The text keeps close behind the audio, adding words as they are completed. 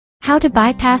How to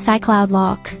bypass iCloud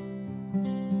lock.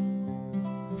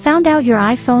 Found out your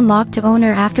iPhone locked to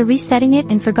owner after resetting it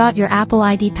and forgot your Apple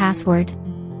ID password?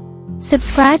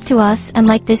 Subscribe to us and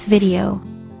like this video.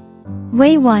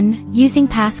 Way 1. Using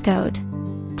Passcode.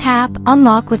 Tap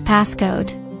Unlock with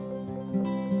Passcode.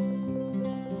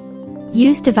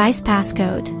 Use device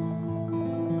passcode.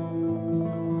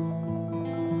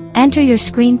 Enter your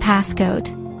screen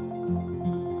passcode.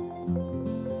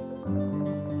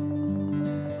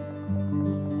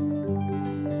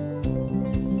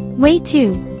 Way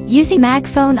 2. Using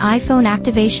MagFone iPhone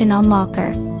Activation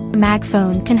Unlocker.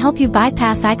 MagFone can help you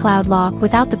bypass iCloud lock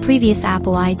without the previous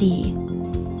Apple ID.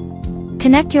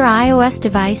 Connect your iOS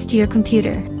device to your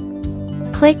computer.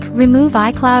 Click Remove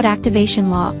iCloud Activation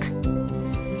Lock.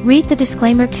 Read the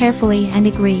disclaimer carefully and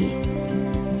agree.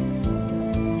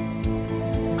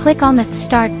 Click on the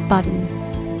Start button.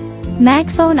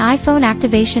 MagFone iPhone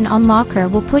Activation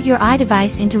Unlocker will put your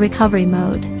iDevice into recovery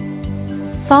mode.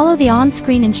 Follow the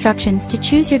on-screen instructions to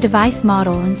choose your device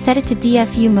model and set it to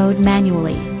DFU mode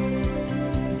manually.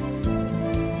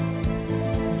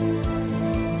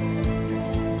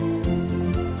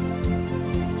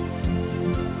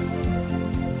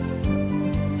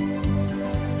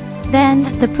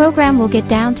 Then, the program will get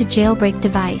down to jailbreak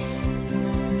device.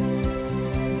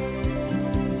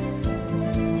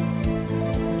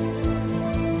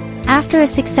 After a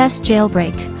success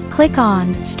jailbreak, click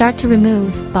on Start to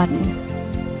Remove button.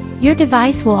 Your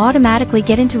device will automatically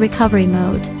get into recovery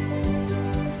mode.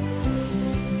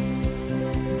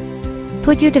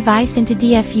 Put your device into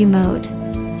DFU mode.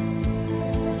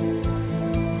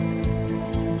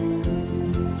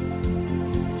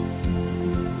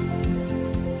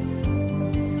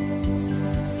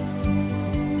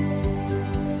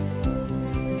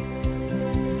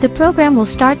 The program will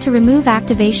start to remove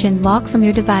activation lock from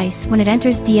your device when it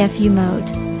enters DFU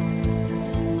mode.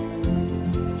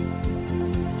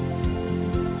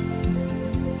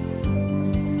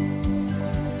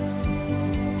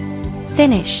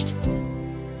 Finished.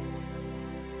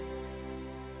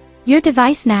 Your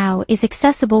device now is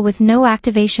accessible with no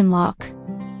activation lock.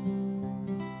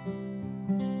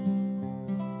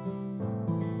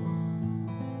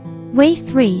 Way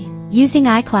 3. Using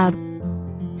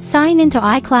iCloud. Sign into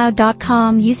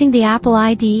iCloud.com using the Apple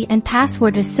ID and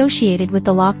password associated with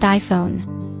the locked iPhone.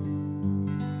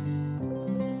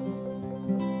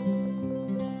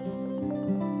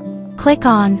 Click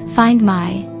on Find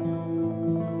My.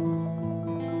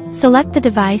 Select the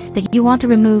device that you want to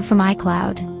remove from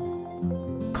iCloud.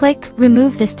 Click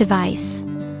Remove this device.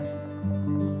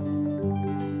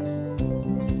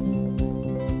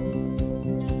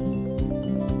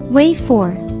 Way 4.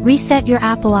 Reset your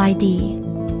Apple ID.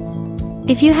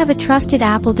 If you have a trusted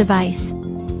Apple device,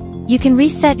 you can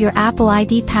reset your Apple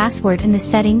ID password in the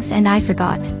settings and I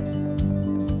forgot.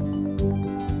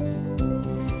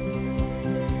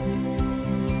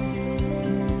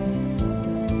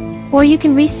 Or you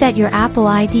can reset your Apple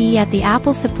ID at the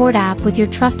Apple Support app with your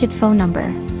trusted phone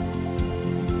number.